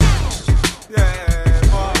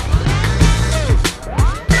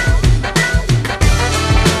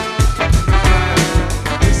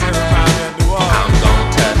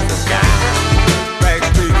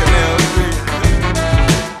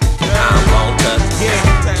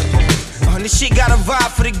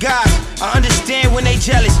vibe for the guys. I understand when they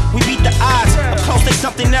jealous, we beat the odds. Up close, they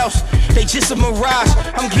something else, they just a mirage.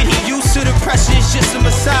 I'm getting used to the pressure, it's just a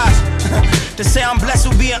massage. To say I'm blessed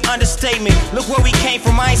would be an understatement. Look where we came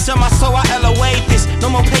from, I ain't sell my soul, I elevate this. No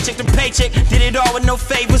more paycheck to paycheck, did it all with no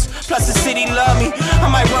favors. Plus the city love me, I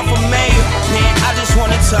might run for mayor. Man, I just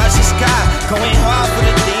wanna touch the sky. Going hard for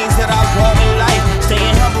the things that I want in life.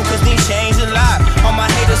 Staying humble cause these change a lot. All my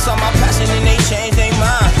haters saw my passion and they change their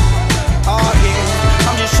mind. Oh yeah,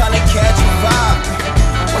 I'm just trying to catch a vibe.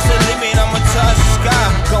 What's the limit, I'ma touch the sky.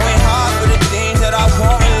 Going hard for the things that I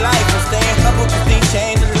want in life. I'm staying humble cause things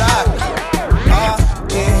change a lot. Oh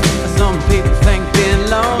yeah. Some people think being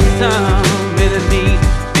lonesome really means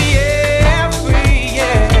being free,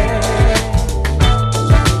 yeah.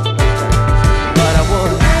 But I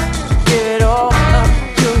would give it all up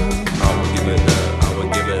to you. I would give it up, I would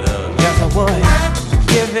give it up. Yes, I would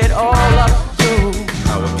give it all up to you.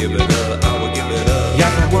 I would give it up, I would give it up.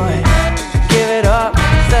 Yes, I would give it up,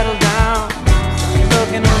 settle down.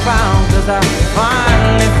 Looking around cause I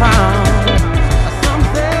finally found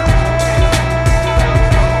something.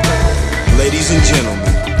 Ladies and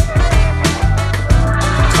gentlemen,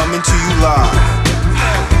 coming to you live.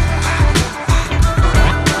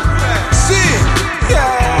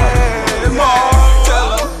 Yeah, Marc, tell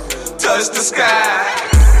 'em, touch the sky.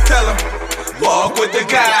 Tell 'em, walk with the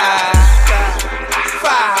guy.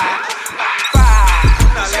 Five,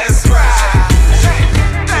 now let's ride.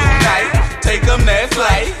 Tonight, take 'em that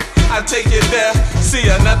flight. I'll take you there, see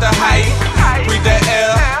another height. Breathe the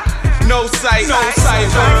air, no sight,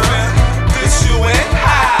 it's you and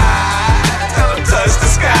I. Tell 'em, touch the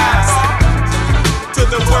skies. To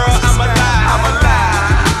the world, I'm alive.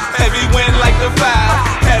 Heavy wind like the fire.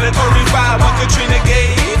 Had a 35 when Katrina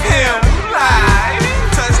gave him life.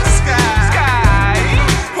 Touch the sky.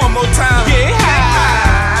 One more time, get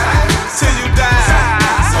high till you die.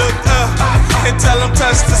 Look up and tell 'em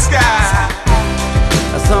touch the sky.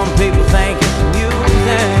 Some people think it's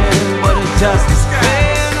amusing, but it's just the sky.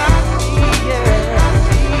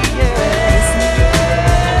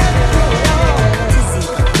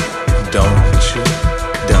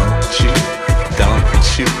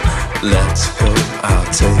 Let's go, I'll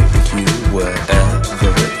take you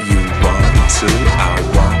wherever you want to. I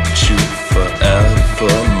want you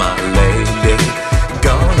forever, my lady.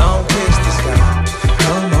 Gone on, kiss the sky.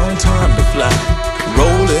 Come on, time to fly.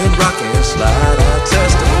 Rolling, rockin', slide.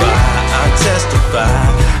 I testify.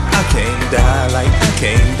 I can't die like I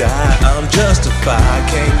can't die. I'm justified,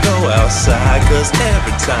 can't go outside. Cause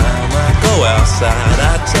every time I go outside,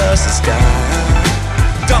 I touch the sky.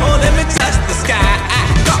 Don't let me touch the sky.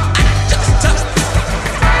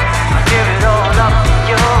 Give it all up to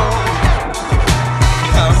you.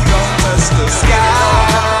 I'm gonna touch the sky.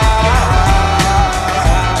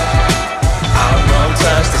 I'm gonna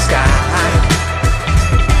touch the sky.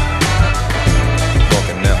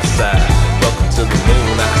 Walking outside, welcome to the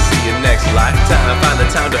moon. I see you next lifetime. Find the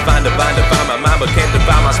time to find divine, define my mind, but can't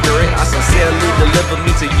define my spirit. I sincerely deliver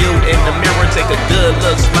me to you in the mirror. Take a good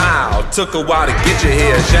look, smile. Took a while to get you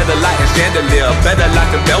here. Shed the light and chandelier, better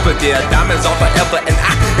like a Belvedere. Diamonds on forever, and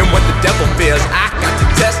I am what the devil fears. I got to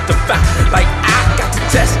testify, like I got to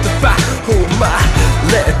testify. Who am I?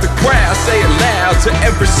 Let the crowd say it loud to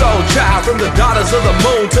every soul child. From the daughters of the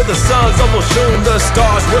moon to the sons of Oshun, the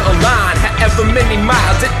stars will align. However many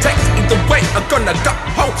miles it takes, either way I'm gonna go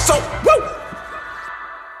home. So woo!